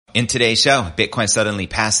In today's show, Bitcoin suddenly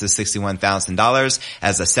passes $61,000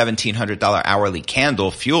 as a $1,700 hourly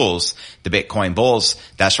candle fuels the Bitcoin bulls.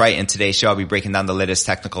 That's right. In today's show, I'll be breaking down the latest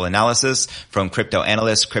technical analysis from crypto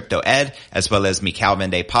analyst Crypto Ed, as well as Mikhail Van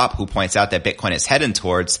de Poppe, who points out that Bitcoin is heading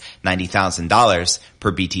towards $90,000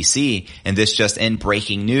 per BTC. And this just in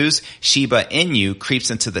breaking news, Shiba Inu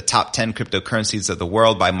creeps into the top 10 cryptocurrencies of the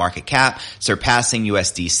world by market cap, surpassing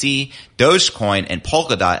USDC, Dogecoin, and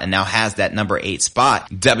Polkadot, and now has that number 8 spot.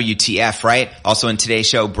 WTF, right? Also in today's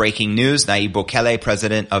show, breaking news, Nayib Bukele,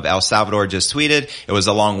 president of El Salvador, just tweeted, "It was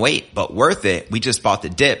a long wait, but worth it. We just bought the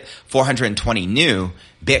dip, 420 new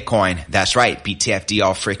Bitcoin." That's right. BTFD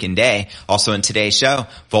all freaking day. Also in today's show,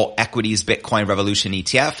 Volt Equities Bitcoin Revolution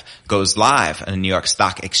ETF goes live on the New York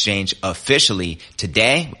Stock Exchange officially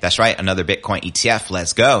today. That's right. Another Bitcoin ETF.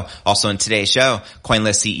 Let's go. Also in today's show,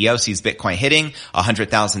 CoinList CEO sees Bitcoin hitting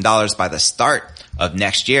 $100,000 by the start of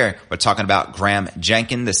next year. We're talking about Graham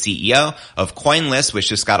Jenkins, the CEO of CoinList, which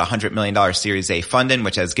just got $100 million Series A funding,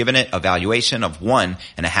 which has given it a valuation of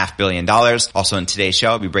 $1.5 billion. Also in today's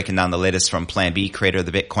show, I'll be breaking down the latest from Plan B, creator of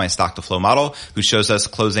the Bitcoin stock to flow model, who shows us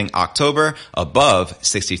closing October above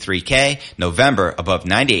 63K, November above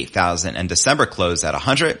 98,000, and December closed at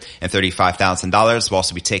 $135,000. We'll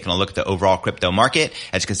also be taking a look at the overall crypto market.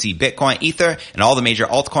 As you can see, Bitcoin, Ether, and all the major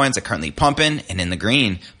altcoins are currently pumping and in the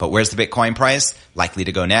green. But where's the Bitcoin price likely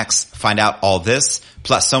to go next? Find out all this,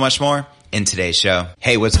 plus so much more, in today's show.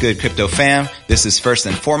 Hey, what's good, crypto fam? This is first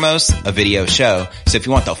and foremost a video show. So if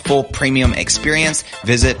you want the full premium experience,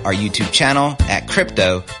 visit our YouTube channel at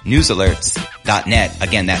cryptonewsalerts.net.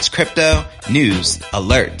 Again, that's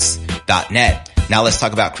cryptonewsalerts.net. Now let's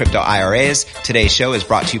talk about crypto IRAs. Today's show is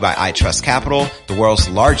brought to you by iTrust Capital, the world's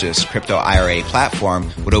largest crypto IRA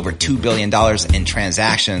platform with over $2 billion in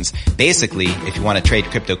transactions. Basically, if you want to trade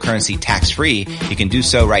cryptocurrency tax-free, you can do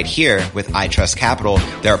so right here with iTrust Capital.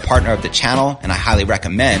 They're a partner of the channel, and I highly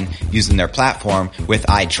recommend using their platform. With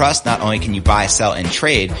iTrust, not only can you buy, sell, and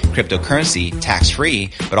trade cryptocurrency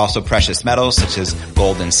tax-free, but also precious metals such as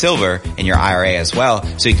gold and silver in your IRA as well.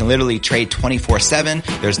 So you can literally trade 24/7.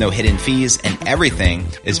 There's no hidden fees, and everything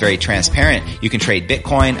is very transparent. You can trade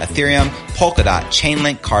Bitcoin, Ethereum, Polkadot,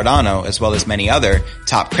 Chainlink, Cardano, as well as many other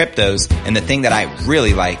top cryptos. And the thing that I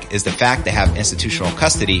really like is the fact they have institutional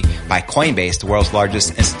custody by Coinbase, the world's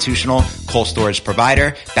largest institutional cold storage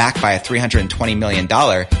provider, backed by a $320 million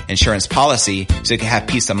insurance policy, so you can have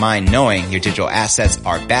peace of mind knowing your digital assets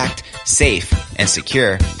are backed, safe, and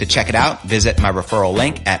secure. To check it out, visit my referral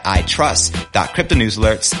link at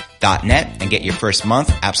itrust.cryptonewsalerts.net and get your first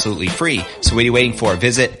month absolutely free. So what are you waiting for?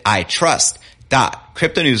 Visit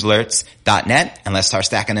itrust.cryptonewsalerts.net and let's start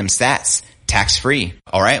stacking them stats tax-free.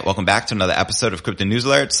 All right, welcome back to another episode of Crypto News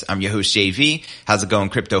Alerts. I'm your host, JV. How's it going,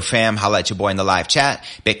 crypto fam? Holla at your boy in the live chat.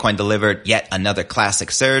 Bitcoin delivered yet another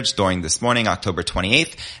classic surge during this morning, October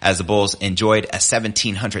 28th, as the bulls enjoyed a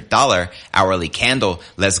 $1,700 hourly candle.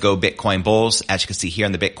 Let's go, Bitcoin bulls. As you can see here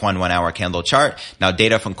in the Bitcoin 1-hour candle chart. Now,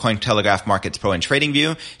 data from Cointelegraph Markets Pro and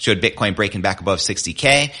TradingView showed Bitcoin breaking back above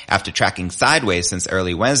 60K after tracking sideways since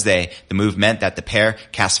early Wednesday. The move meant that the pair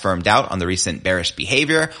cast firm doubt on the recent bearish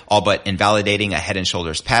behavior, all but invalidating a head and shoulders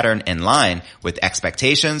pattern in line with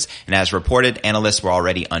expectations. And as reported, analysts were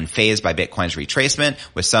already unfazed by Bitcoin's retracement,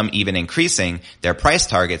 with some even increasing their price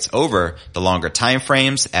targets over the longer time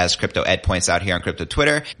frames. As Crypto Ed points out here on Crypto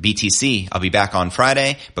Twitter, BTC, I'll be back on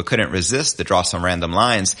Friday, but couldn't resist to draw some random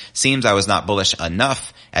lines. Seems I was not bullish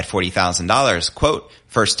enough at $40,000. Quote,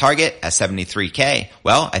 first target at 73K.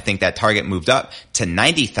 Well, I think that target moved up to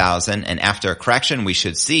 90,000, and after a correction, we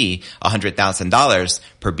should see $100,000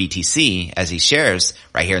 per BTC, as he shares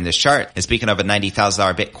right here in this chart. And speaking of a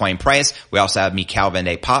 $90,000 Bitcoin price, we also have Mikhail Van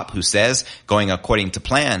de Poppe, who says, going according to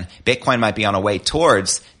plan, Bitcoin might be on a way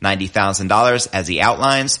towards $90,000, as he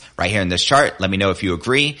outlines right here in this chart. Let me know if you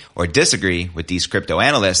agree or disagree with these crypto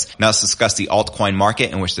analysts. Now let's discuss the altcoin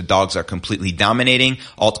market, in which the dogs are completely dominating.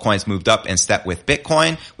 Altcoins moved up in step with Bitcoin,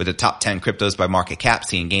 with the top 10 cryptos by market cap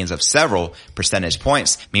seeing gains of several percentage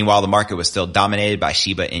points. Meanwhile, the market was still dominated by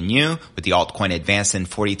Shiba Inu, with the altcoin advancing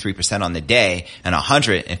 43% on the day and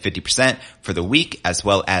 150% for the week, as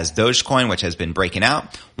well as Dogecoin, which has been breaking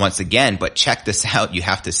out once again. But check this out. You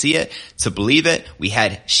have to see it to believe it. We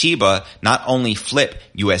had Shiba not only flip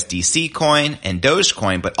USDC coin and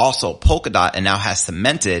Dogecoin, but also Polkadot, and now has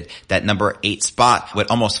cemented that number 8 spot with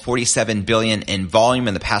almost 47 billion in volume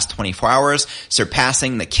in the past 24 hours,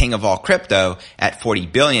 surpassing the king of all crypto at 40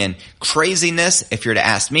 billion. Craziness, if you're to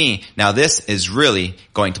ask me. Now this is really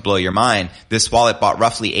going to blow your mind. This wallet bought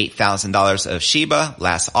roughly $8,000 of Shiba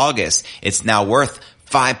last August. It's now worth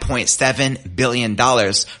 $5.7 billion,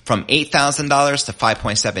 from $8,000 to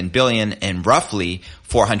 $5.7 billion in roughly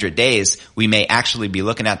 400 days, we may actually be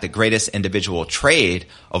looking at the greatest individual trade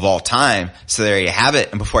of all time. So there you have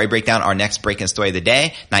it. And before I break down our next breaking story of the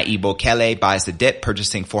day, Nayib Bukele buys the dip,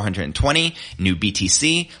 purchasing 420 new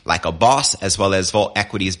BTC like a boss, as well as Volt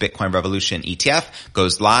Equity's Bitcoin Revolution ETF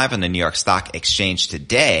goes live on the New York Stock Exchange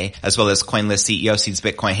today, as well as CoinList CEO sees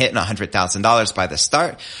Bitcoin hitting $100,000 by the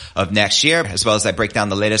start of next year, as well as I break down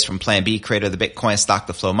the latest from Plan B, creator of the Bitcoin stock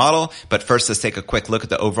to flow model. But first, let's take a quick look at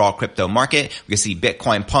the overall crypto market. We can see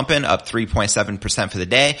Bitcoin pumping up 3.7% for the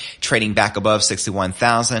day, trading back above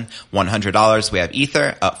 $61,100. We have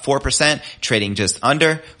Ether up 4%, trading just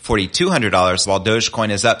under $4,200, while Dogecoin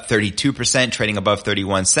is up 32%, trading above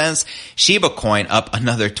 31 cents. Shiba Coin up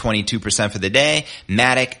another 22% for the day.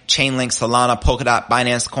 Matic, Chainlink, Solana, Polkadot,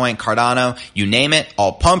 Binance Coin, Cardano, you name it,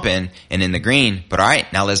 all pumping and in the green. But all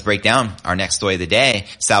right, now let's break down our next story of the day.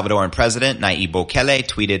 Salvadoran President Nayib Bukele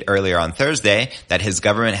tweeted earlier on Thursday that his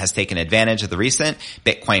government has taken advantage of the recent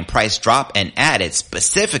Bitcoin price drop and added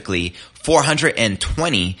specifically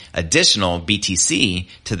 420 additional BTC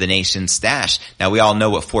to the nation's stash. Now we all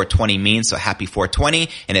know what 420 means, so happy 420.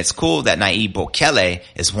 And it's cool that Nayib Bukele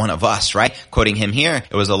is one of us, right? Quoting him here,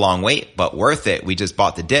 it was a long wait, but worth it. We just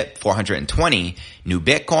bought the dip, 420 new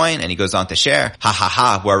Bitcoin. And he goes on to share, ha ha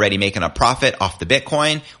ha, we're already making a profit off the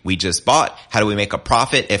Bitcoin we just bought. How do we make a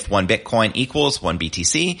profit if one Bitcoin equals one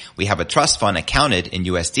BTC? We have a trust fund accounted in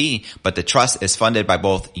USD, but the trust is funded by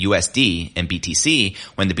both USD and BTC.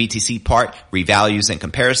 When the BTC part revalues in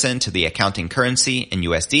comparison to the accounting currency in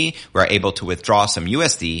USD, we're able to withdraw some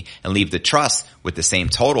USD and leave the trust with the same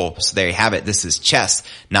total. So there you have it. This is chess,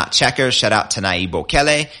 not checkers. Shout out to Nayib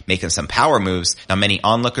Bukele making some power moves. Now many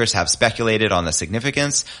onlookers have speculated on the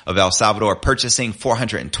significance of El Salvador purchasing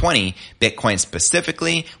 420 Bitcoin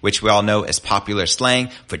specifically, which we all know is popular slang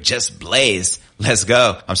for just blaze. Let's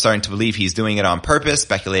go. I'm starting to believe he's doing it on purpose,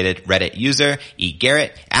 speculated Reddit user E.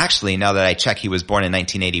 Garrett. Actually, now that I check, he was born in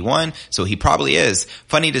 1981, so he probably is.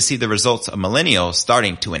 Funny to see the results of millennials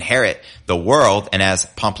starting to inherit the world. And as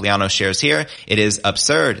Pompliano shares here, it is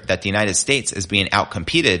absurd that the United States is being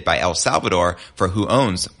outcompeted by El Salvador for who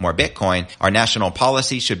owns more Bitcoin. Our national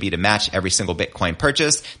policy should be to match every single Bitcoin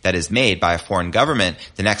purchase that is made by a foreign government.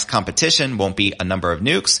 The next competition won't be a number of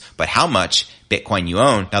nukes, but how much Bitcoin you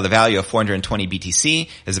own. Now the value of 420 BTC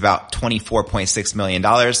is about $24.6 million.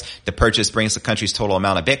 The purchase brings the country's total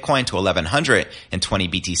amount of Bitcoin to 1,120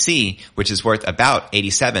 BTC, which is worth about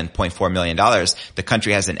 $87.4 million. The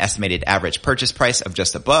country has an estimated average purchase price of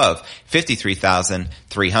just above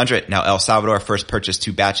 $53,300. Now El Salvador first purchased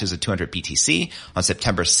 2 batches of 200 BTC on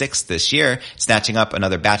September 6th this year, snatching up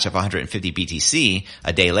another batch of 150 BTC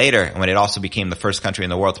a day later. And when it also became the first country in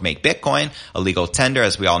the world to make Bitcoin a legal tender,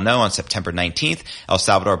 as we all know, on September 19th, El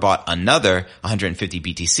Salvador bought another 150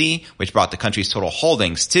 BTC, which brought the country's total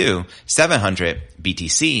holdings to 700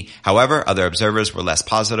 BTC. However, other observers were less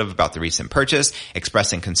positive about the recent purchase,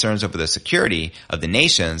 expressing concerns over the security of the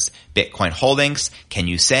nation's Bitcoin holdings. Can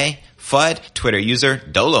you say? FUD. Twitter user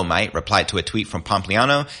Dolomite replied to a tweet from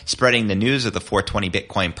Pompliano spreading the news of the 420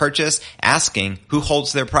 Bitcoin purchase, asking who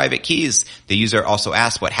holds their private keys. The user also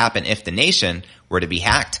asked what happened if the nation were to be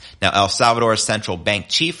hacked. Now, El Salvador's central bank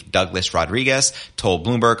chief, Douglas Rodriguez, told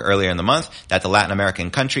Bloomberg earlier in the month that the Latin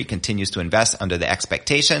American country continues to invest under the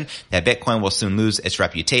expectation that Bitcoin will soon lose its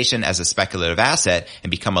reputation as a speculative asset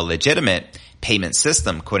and become a legitimate payment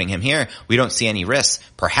system. Quoting him here, we don't see any risks.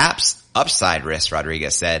 Perhaps upside risk,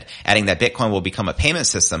 Rodriguez said, adding that Bitcoin will become a payment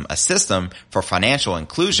system, a system for financial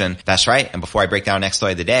inclusion. That's right. And before I break down our next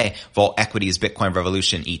story of the day, Volt Equity's Bitcoin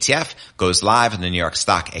Revolution ETF goes live on the New York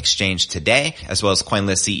Stock Exchange today, as well as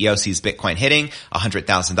CoinList CEO sees Bitcoin hitting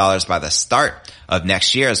 $100,000 by the start of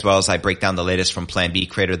next year, as well as I break down the latest from Plan B,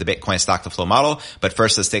 creator of the Bitcoin stock to flow model. But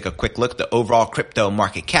first, let's take a quick look at the overall crypto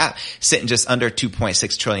market cap, sitting just under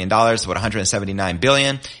 $2.6 trillion with $179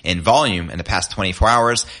 billion in volume in the past 24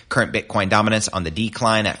 hours. Current Bitcoin dominance on the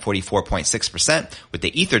decline at 44.6%, with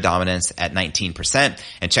the Ether dominance at 19%.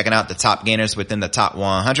 And checking out the top gainers within the top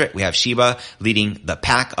 100, we have Shiba leading the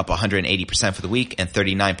pack, up 180% for the week and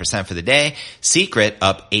 39% for the day. Secret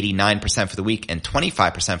up 89% for the week and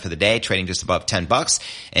 25% for the day, trading just above $10.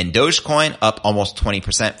 And Dogecoin up almost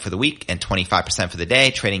 20% for the week and 25% for the day,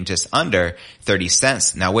 trading just under 30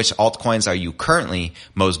 cents. Now, which altcoins are you currently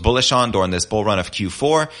most bullish on during this bull run of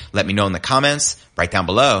Q4? Let me know in the comments right down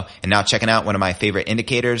below. And now checking out one of my favorite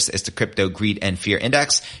indicators is the Crypto Greed and Fear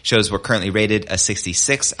Index. Shows we're currently rated a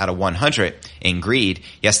 66 out of 100 in greed.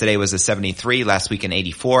 Yesterday was a 73, last week an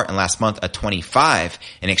 84, and last month a 25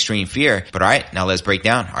 in extreme fear. But alright, now let's break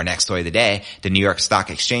down our next story of the day. The New York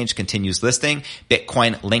Stock Exchange continues listing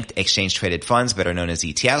Bitcoin-linked exchange-traded funds, better known as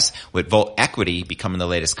ETFs, with Volt Equity becoming the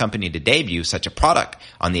latest company to debut such a product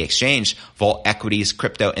on the exchange. Volt Equity's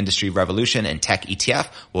Crypto Industry Revolution and Tech ETF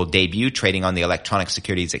will debut trading on the Electronic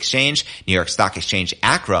Securities Exchange, New York Stock Exchange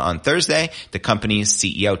ACRA on Thursday. The company's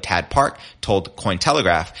CEO Tad Park told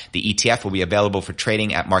Cointelegraph the ETF will be available for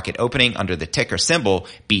trading at market opening under the ticker symbol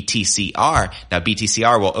BTCR. Now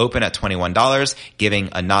BTCR will open at $21, giving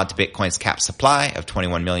a nod to Bitcoin's capped supply of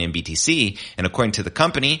 21 million BTC. And according to the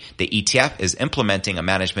company, the ETF is implementing a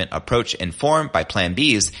management approach informed by Plan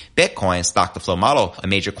B's Bitcoin stock-to-flow model, a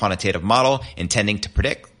major quantitative model intending to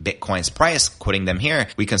predict Bitcoin's price. Quoting them here,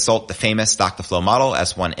 we consult the famous stock-to-flow model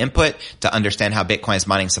as one input to understand how Bitcoin's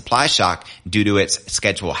mining supply shock due to its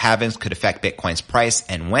schedule halvings could affect Bitcoin's price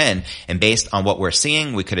and when. And based on what we're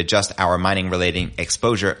seeing, we could adjust our mining related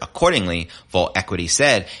exposure accordingly, Volt Equity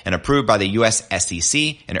said. And approved by the US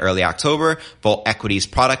SEC in early October, Volt Equity's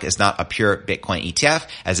product is not a pure Bitcoin ETF,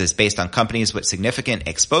 as is based on companies with significant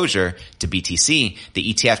exposure to BTC.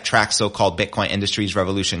 The ETF tracks so-called Bitcoin Industries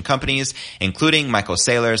Revolution companies, including Michael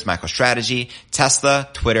Saylor's MicroStrategy, Tesla,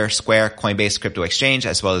 Twitter, Square, Coinbase Crypto Exchange,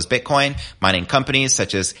 as well as Bitcoin mining companies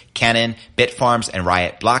such as Canaan, Bitfarms, and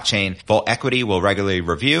Riot Blockchain. Volt Equity will regularly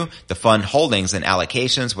review the fund holdings and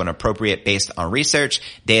allocations when appropriate based on research,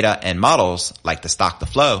 data, and models like the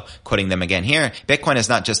stock-to-flow. Quoting them again here, Bitcoin is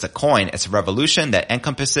not just a coin, it's a revolution that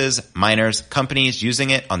encompasses miners, companies using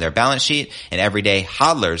it on their balance sheet, and everyday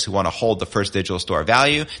hodlers who want to hold the first digital store of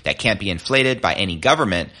value that can't be inflated by any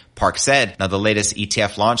government, Park said. Now the latest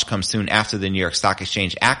ETF launch comes soon after the New York Stock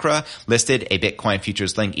Exchange ACRA listed a Bitcoin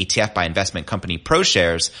futures linked ETF by investment company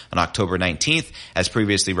ProShares on October 19th. As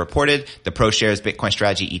previously reported, the ProShares Bitcoin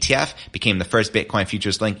Strategy ETF became the first Bitcoin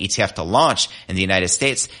futures linked ETF to launch in the United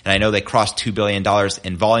States, and I know they crossed $2 billion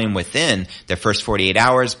in volume within their first 48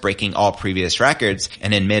 hours, breaking all previous records.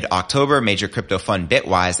 And in mid-October, major crypto fund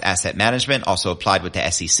Bitwise Asset Management also applied with the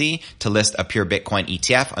SEC to list a pure Bitcoin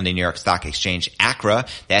ETF on the New York Stock Exchange ACRA.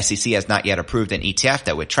 The SEC has not yet approved an ETF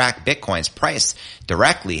that would track Bitcoin's price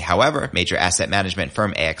directly. However, major asset management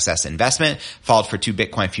firm AXS Investment filed for 2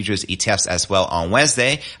 Bitcoin futures ETFs as well on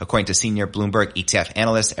Wednesday. According to senior Bloomberg ETF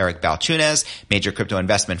analyst Eric Balchunas, major crypto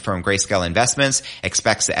investment firm Grayscale Investments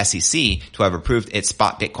expects the SEC to have approved its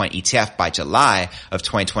spot Bitcoin ETF by July of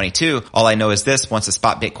 2022. All I know is this: once the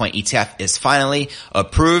spot Bitcoin ETF is finally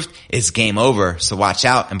approved, it's game over. So watch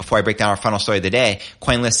out. And before I break down our final story of the day,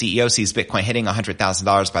 CoinList CEO sees Bitcoin hitting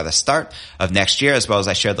 $100,000 by the start of next year, as well as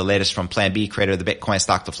I share the latest from Plan B, creator of the Bitcoin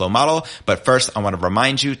stock-to-flow model. But first, I want to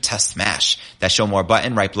remind you to smash that show more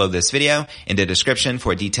button right below this video in the description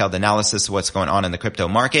for a detailed analysis of what's going on in the crypto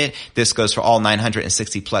market. This goes for all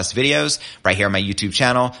 960 plus videos right here on my YouTube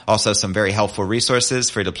channel. Also some very helpful resources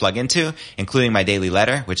for you to plug into, including my daily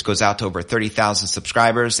letter, which goes out to over 30,000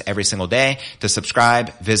 subscribers every single day. To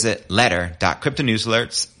subscribe, visit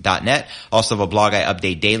letter.cryptonewsalerts.net. Also have a blog I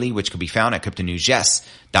update daily, which can be found at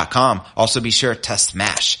cryptonewsyes.com. Also be sure to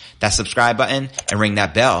smash that subscribe button and ring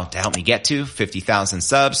that bell to help me get to 50,000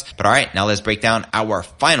 subs. But alright, now let's break down our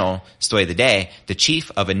final story of the day. The chief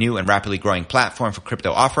of a new and rapidly growing platform for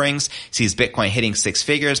crypto offerings sees Bitcoin hitting 6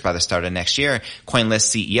 figures by the start of next year.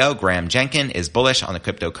 CoinList CEO Graham Jenkin is bullish on the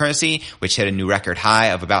cryptocurrency, which hit a new record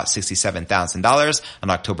high of about $67,000 on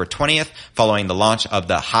October 20th, following the launch of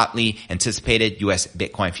the hotly anticipated US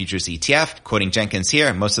Bitcoin futures ETF. Quoting Jenkins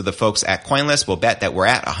here, most of the folks at CoinList will bet that we're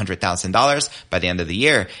at $100,000 by the end of the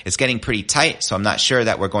year. It's getting pretty tight, so I'm not sure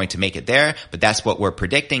that we're going to make it there, but that's what we're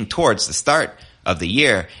predicting towards the start of the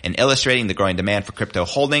year. And illustrating the growing demand for crypto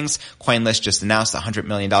holdings, CoinList just announced $100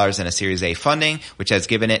 million in a Series A funding, which has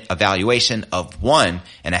given it a valuation of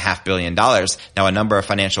 $1.5 billion. Now, a number of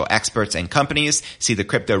financial experts and companies see the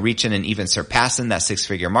crypto reaching and even surpassing that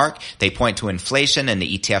 6-figure mark. They point to inflation and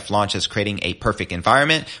the ETF launch as creating a perfect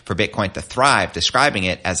environment for Bitcoin to thrive, describing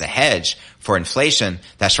it as a hedge for inflation.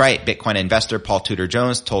 That's right. Bitcoin investor Paul Tudor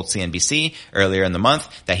Jones told CNBC earlier in the month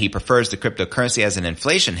that he prefers the cryptocurrency as an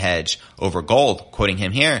inflation hedge over gold. Quoting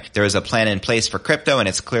him here, there is a plan in place for crypto and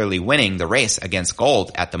it's clearly winning the race against gold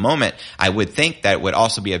at the moment. I would think that it would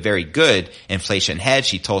also be a very good inflation hedge.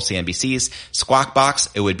 He told CNBC's Squawk Box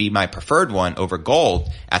it would be my preferred one over gold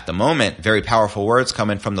at the moment. Very powerful words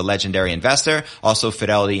coming from the legendary investor. Also,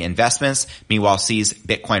 Fidelity Investments, meanwhile, sees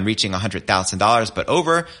Bitcoin reaching $100,000, but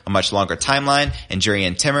over a much longer time timeline, and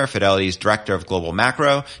Jurrien Timmer, Fidelity's director of global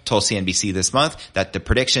macro, told CNBC this month that the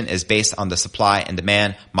prediction is based on the supply and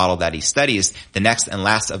demand model that he studies. The next and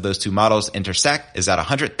last of those two models intersect is at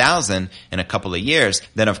 100,000 in a couple of years.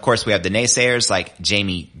 Then of course we have the naysayers like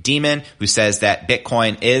Jamie Dimon, who says that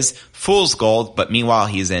Bitcoin is fool's gold, but meanwhile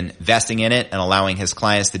he's investing in it and allowing his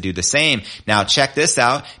clients to do the same. Now check this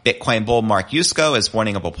out. Bitcoin bull Mark Yusko is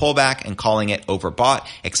warning of a pullback and calling it overbought,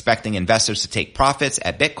 expecting investors to take profits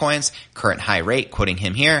at Bitcoin's current high rate, quoting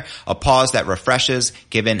him here. A pause that refreshes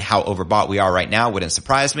given how overbought we are right now wouldn't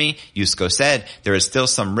surprise me. Yusko said there is still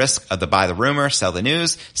some risk of the buy the rumor, sell the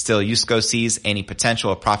news. Still, Yusko sees any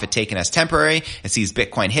potential of profit taken as temporary and sees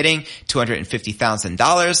Bitcoin hitting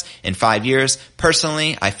 $250,000 in 5 years.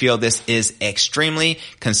 Personally, I feel this is extremely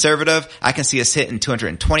conservative. I can see us hitting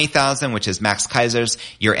 220,000, which is Max Kaiser's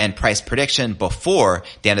year-end price prediction before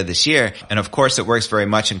the end of this year. And of course, it works very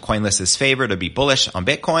much in CoinList's favor to be bullish on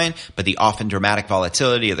Bitcoin, but the often dramatic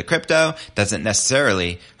volatility of the crypto doesn't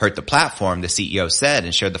necessarily hurt the platform, the CEO said,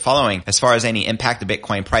 and shared the following. As far as any impact of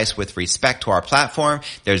Bitcoin price with respect to our platform,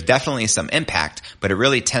 there's definitely some impact, but it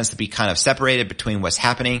really tends to be kind of separated between what's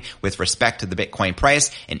happening with respect to the Bitcoin price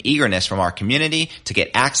and eagerness from our community to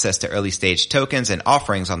get access to early stage tokens and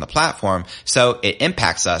offerings on the platform. So it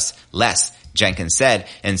impacts us less, Jenkins said.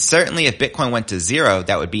 And certainly if Bitcoin went to zero,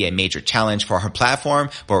 that would be a major challenge for our platform,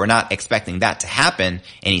 but we're not expecting that to happen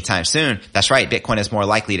anytime soon. That's right. Bitcoin is more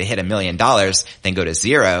likely to hit $1 million than go to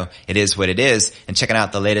zero. It is what it is. And checking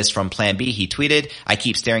out the latest from Plan B, he tweeted, I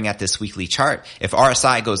keep staring at this weekly chart. If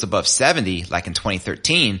RSI goes above 70, like in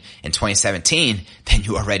 2013 and 2017, then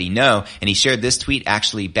you already know. And he shared this tweet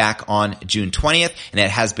actually back on June 20th, and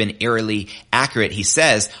it has been eerily accurate. He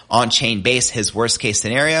says, on-chain base, his worst case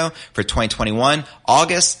scenario for 2021,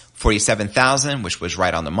 August, 47,000, which was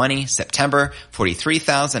right on the money. September,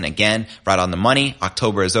 43,000, again, right on the money.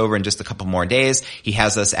 October is over in just a couple more days. He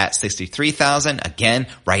has us at 63,000, again,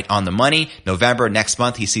 right on the money. November, next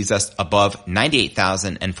month, he sees us above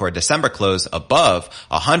 98,000, and for a December close, above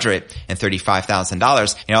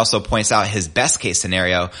 $135,000. He also points out his best case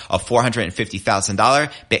scenario of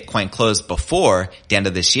 $450,000 Bitcoin close before the end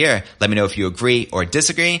of this year. Let me know if you agree or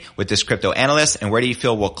disagree with this crypto analyst, and where do you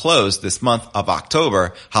feel we'll close this month of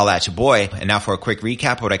October? Holla at your boy. And now for a quick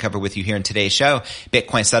recap of what I covered with you here in today's show.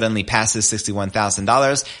 Bitcoin suddenly passes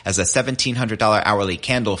 $61,000 as a $1,700 hourly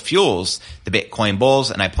candle fuels the Bitcoin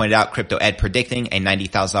bulls. And I pointed out Crypto Ed predicting a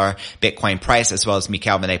 $90,000 Bitcoin price, as well as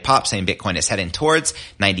Mikhail Pop saying Bitcoin is heading towards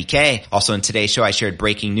 90K. Also in today's show, I shared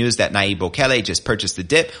breaking news that Nayib Bukele just purchased a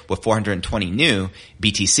dip with 420 new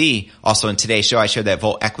BTC. Also in today's show, I shared that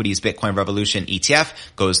Volt Equity's Bitcoin Revolution ETF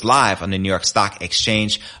goes live on the New York Stock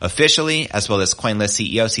Exchange officially, as well as CoinList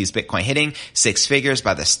CEO sees Bitcoin hitting 6 figures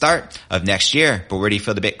by the start of next year. But where do you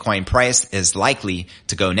feel the Bitcoin price is likely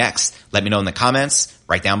to go next? Let me know in the comments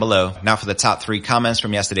right down below. Now for the top 3 comments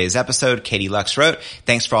from yesterday's episode. Katie Lux wrote,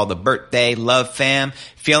 thanks for all the birthday love, fam.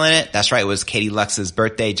 Feeling it? That's right. It was Katie Lux's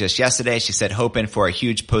birthday just yesterday. She said, hoping for a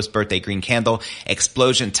huge post-birthday green candle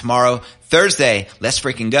explosion tomorrow, Thursday. Let's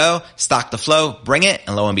freaking go. Stock the flow. Bring it.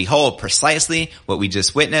 And lo and behold, precisely what we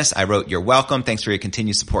just witnessed. I wrote, you're welcome. Thanks for your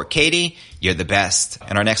continued support, Katie. You're the best.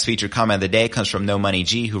 And our next featured comment of the day comes from No Money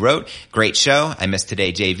G, who wrote, great show. I missed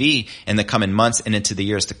today, JV. In the coming months and into the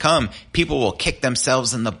years to come, people will kick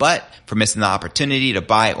themselves in the butt for missing the opportunity to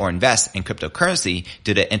buy or invest in cryptocurrency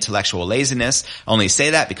due to intellectual laziness. I only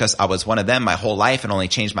say that because I was one of them my whole life and only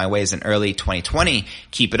changed my ways in early 2020.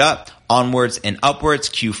 Keep it up. Onwards and upwards,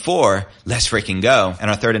 Q4, let's freaking go. And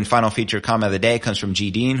our third and final featured comment of the day comes from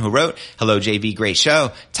G. Dean, who wrote, hello JV, great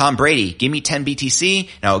show. Tom Brady, give me 10 BTC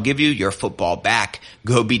and I'll give you your football back.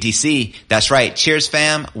 Go BTC. That's right. Cheers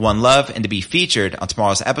fam, one love, and to be featured on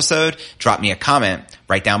tomorrow's episode, drop me a comment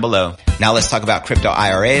right down below. Now let's talk about crypto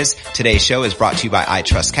IRAs. Today's show is brought to you by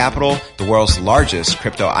iTrust Capital, the world's largest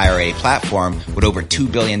crypto IRA platform with over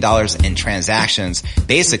 $2 billion in transactions.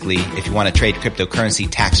 Basically, if you want to trade cryptocurrency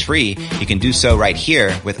tax-free, you can do so right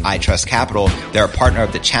here with iTrust Capital. They're a partner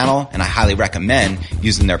of the channel, and I highly recommend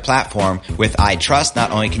using their platform. With iTrust, not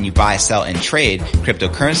only can you buy, sell, and trade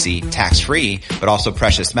cryptocurrency tax-free, but also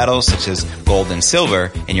precious metals such as gold and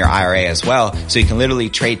silver in your IRA as well. So you can literally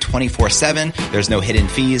trade 24/7. There's no hidden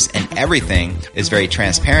fees, and everything is very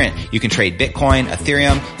transparent. You can trade Bitcoin,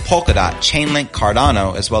 Ethereum, Polkadot, Chainlink,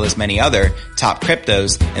 Cardano, as well as many other top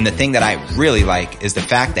cryptos. And the thing that I really like is the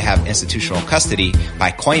fact they have institutional custody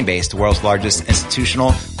by Coinbase the world's largest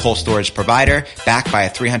institutional cold storage provider, backed by a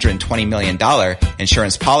 $320 million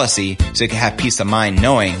insurance policy, so you can have peace of mind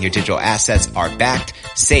knowing your digital assets are backed,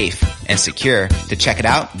 safe, and secure. To check it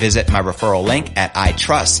out, visit my referral link at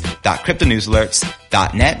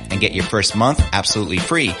itrust.cryptonewsalerts.net and get your first month absolutely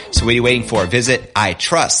free. So what are you waiting for? Visit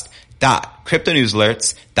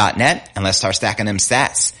itrust.cryptonewsalerts.net and let's start stacking them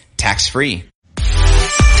sats tax free.